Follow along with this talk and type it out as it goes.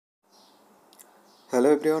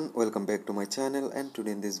Hello everyone, welcome back to my channel, and today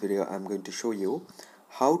in this video I'm going to show you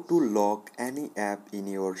how to lock any app in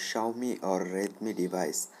your Xiaomi or Redmi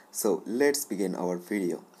device. So let's begin our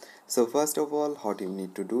video. So first of all, what you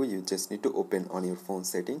need to do, you just need to open on your phone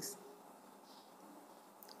settings.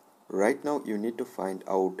 Right now you need to find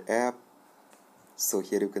out app. So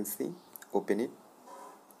here you can see, open it.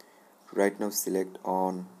 Right now select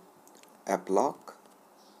on app lock.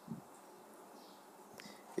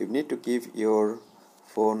 You need to give your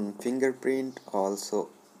phone fingerprint also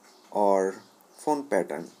or phone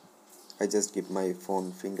pattern. I just give my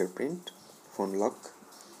phone fingerprint, phone lock.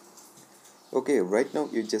 Okay, right now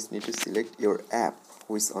you just need to select your app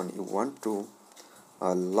which one you want to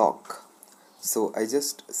lock. So I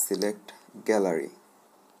just select gallery.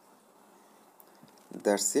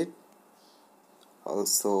 That's it.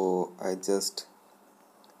 Also I just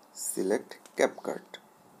select CapCut.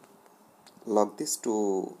 Lock this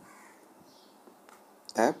to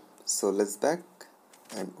app. So let's back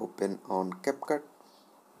and open on CapCut.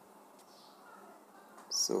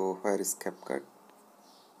 So where is CapCut?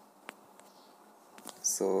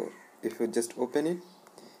 So if you just open it,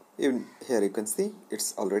 here you can see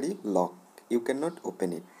it's already locked. You cannot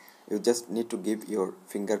open it. You just need to give your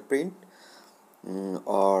fingerprint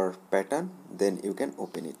or pattern, then you can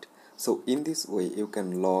open it. So in this way you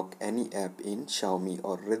can lock any app in Xiaomi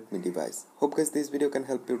or Redmi device. Hope guys this video can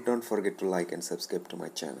help you. Don't forget to like and subscribe to my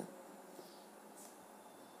channel.